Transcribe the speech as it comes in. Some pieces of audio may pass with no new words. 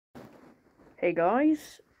Hey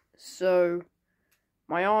guys, so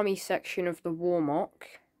my army section of the war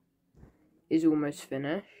MOC is almost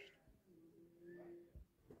finished.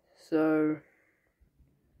 So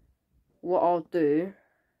what I'll do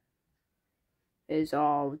is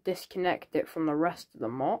I'll disconnect it from the rest of the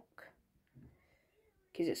MOC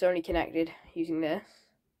because it's only connected using this.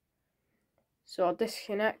 So I'll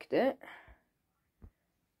disconnect it,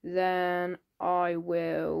 then I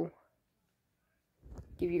will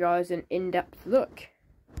give you guys an in-depth look.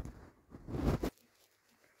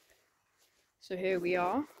 So here we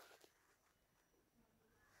are,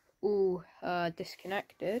 all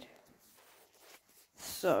disconnected.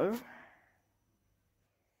 So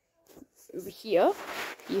over here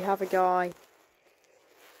you have a guy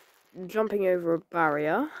jumping over a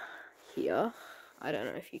barrier here. I don't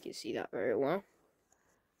know if you can see that very well,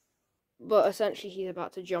 but essentially he's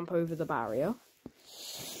about to jump over the barrier,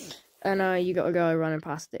 and you got a guy running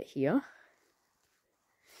past it here.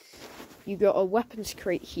 You got a weapons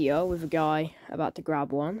crate here with a guy about to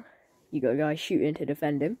grab one. You got a guy shooting to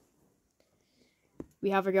defend him. We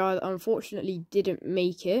have a guy that unfortunately didn't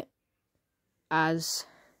make it, as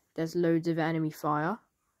there's loads of enemy fire.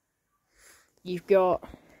 You've got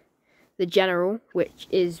the general, which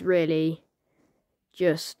is really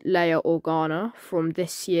just Leia Organa from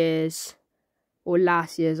this year's, or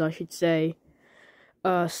last year's I should say,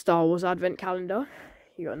 Star Wars Advent Calendar.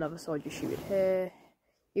 You got another soldier shooting here.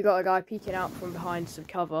 You got a guy peeking out from behind some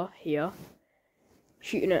cover here,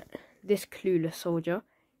 shooting at this clueless soldier.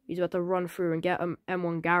 He's about to run through and get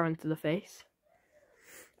M1 Garen to the face.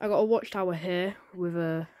 I got a watchtower here with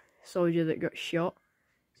a soldier that got shot,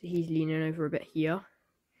 so he's leaning over a bit here.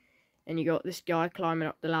 And you got this guy climbing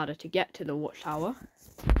up the ladder to get to the watchtower.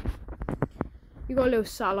 You got a little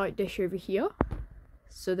satellite dish over here,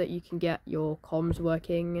 so that you can get your comms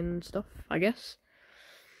working and stuff, I guess.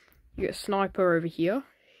 You got a sniper over here,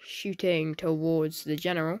 shooting towards the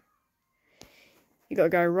general. You got a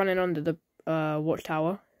guy running under the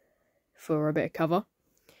watchtower for a bit of cover.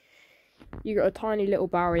 You got a tiny little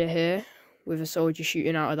barrier here with a soldier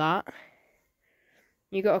shooting out of that.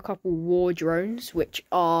 You got a couple war drones, which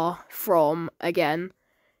are from, again,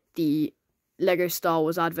 the Lego Star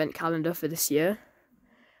Wars Advent Calendar for this year.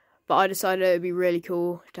 But I decided it would be really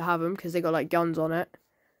cool to have them because they got like guns on it.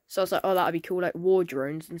 So I was like, oh, that'd be cool, like war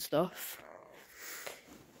drones and stuff.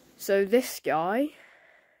 So this guy,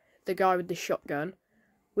 the guy with the shotgun,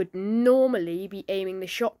 would normally be aiming the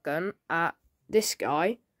shotgun at this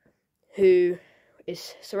guy who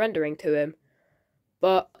is surrendering to him.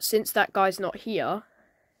 But since that guy's not here,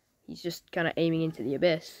 he's just kind of aiming into the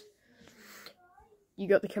abyss. You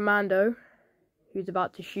got the commando who's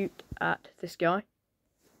about to shoot at this guy,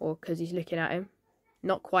 or because he's looking at him.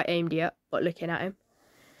 Not quite aimed yet, but looking at him.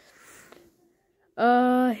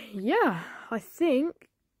 Yeah, I think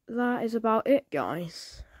that is about it,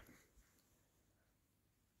 guys.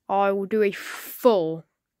 I will do a full,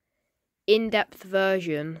 in-depth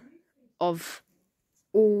version of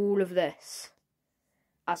all of this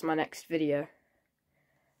as my next video.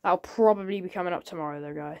 That'll probably be coming up tomorrow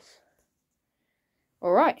though, guys.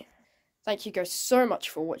 Alright. Thank you guys so much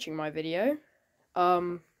for watching my video.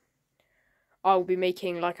 I'll be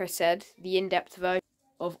making, like I said, the in-depth version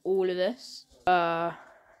of all of this.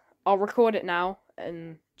 I'll record it now,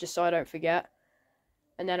 and just so I don't forget.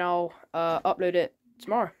 And then I'll upload it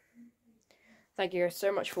tomorrow. Thank you guys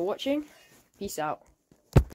so much for watching. Peace out.